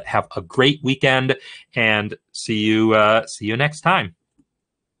have a great weekend, and see you next time.